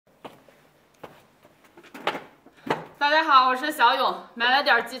大家好，我是小勇，买了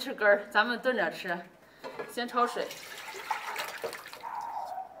点鸡翅根儿，咱们炖着吃。先焯水，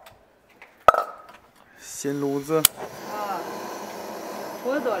新炉子。啊，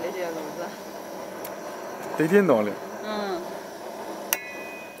多多的这个炉子。得劲到了。嗯，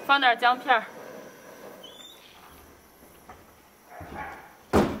放点姜片儿。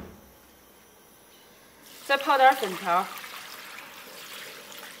 再泡点粉条，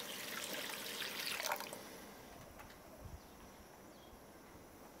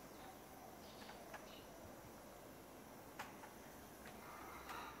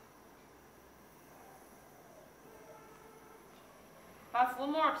把浮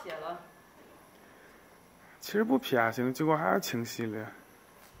沫撇了。其实不撇还行，结果还是清晰了。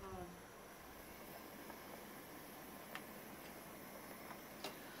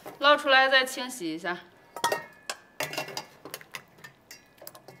捞出来再清洗一下。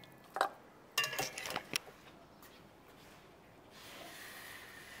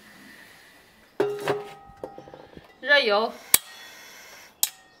 热油，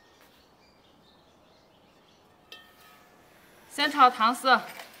先炒糖色，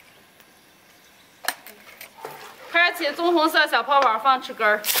开启棕红色小泡泡，放翅根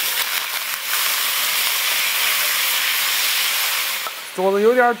儿。做的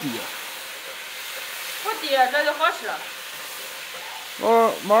有点低。不低，这就好吃。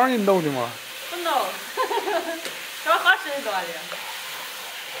我没让你弄的吗？不弄，这好吃的多的。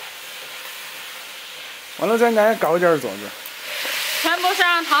 完了，再按高点做着。全部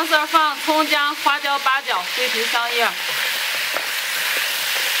上糖色，放葱姜、花椒、八角、桂皮、香叶。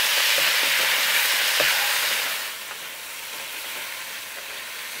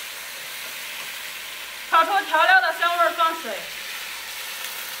炒出调料的香味，放水。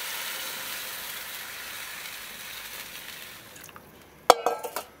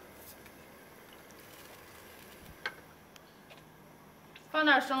放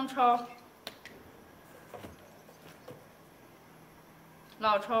点生抽。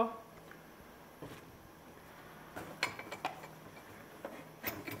 老抽，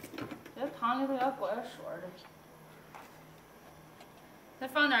这汤里头要搁点水的，再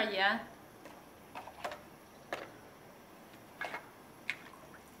放点盐，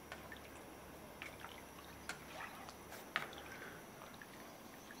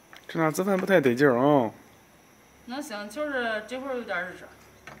这俩做饭不太得劲儿啊。能行，就是这会儿有点热。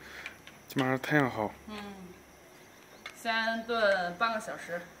今晚上太阳好。嗯。 先炖半个小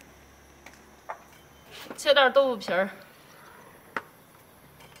时，切点豆腐皮儿，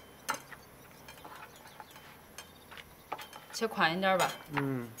切宽一点吧。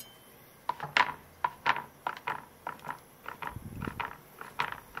嗯。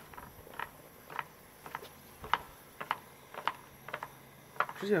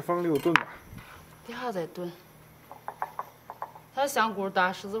直接放里头炖吧。底下再炖。它香菇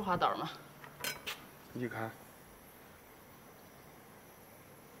打十字花刀嘛。你看。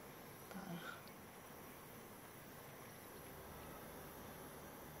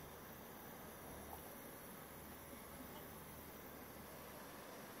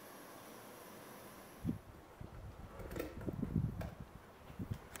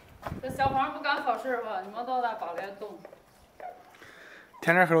 这小黄不干好事吧？你们到那包来冻。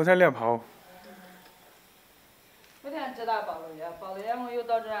天天喝肉才来泡。不天知道包了月，包了月我又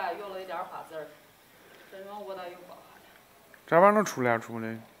到这又了一点花籽儿，这你们我倒又包下来。这玩意儿能出来出不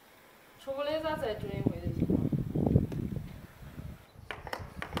来？出不来咱再炖一回就行了。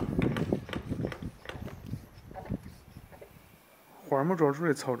花没做出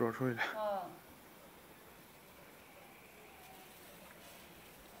来，草做出来了。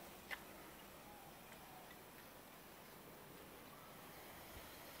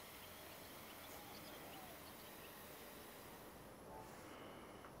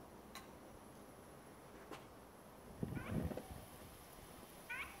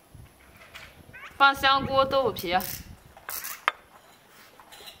放香菇、豆腐皮，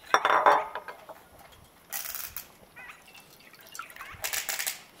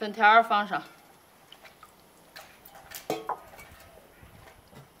粉条放上，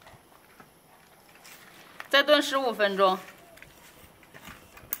再炖15分钟。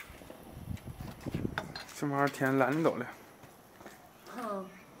这玩意儿天蓝到了。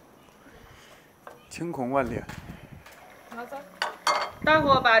晴空万里。大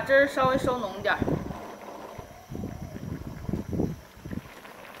火把汁儿稍微收浓点儿。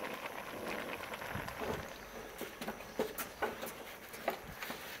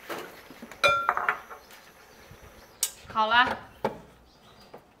好了。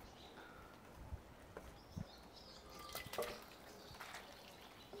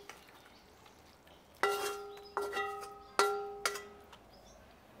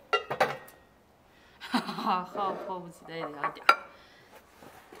好迫不及待的要点。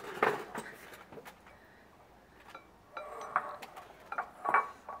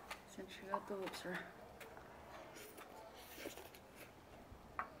先吃个豆腐皮儿。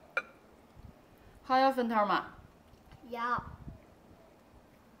还要粉条吗？要。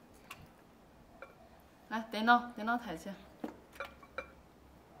来，电脑抬起。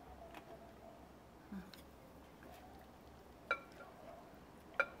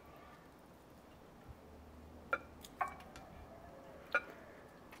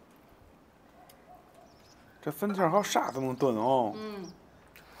这粉条好啥都能炖哦。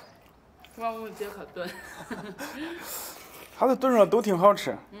万物皆可炖。它的炖着都挺好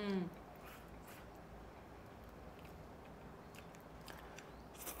吃。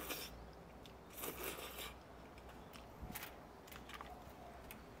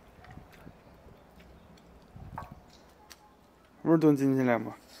味儿炖进去了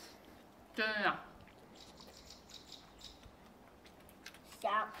吗？真呀。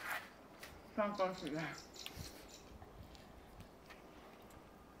香。上高水了。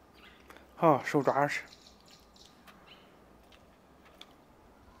好，手抓着吃。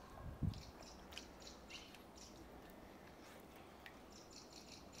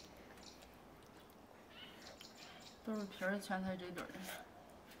豆腐皮儿全在这堆儿里。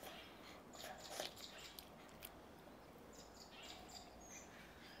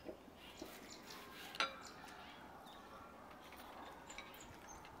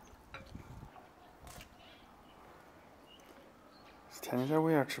天天在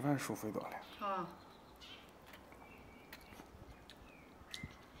我家吃饭舒服多了。啊。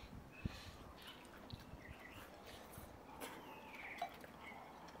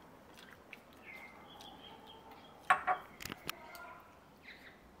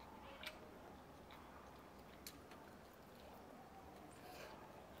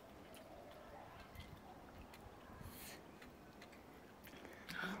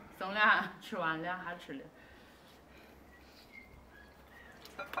咱俩吃完俩还吃了。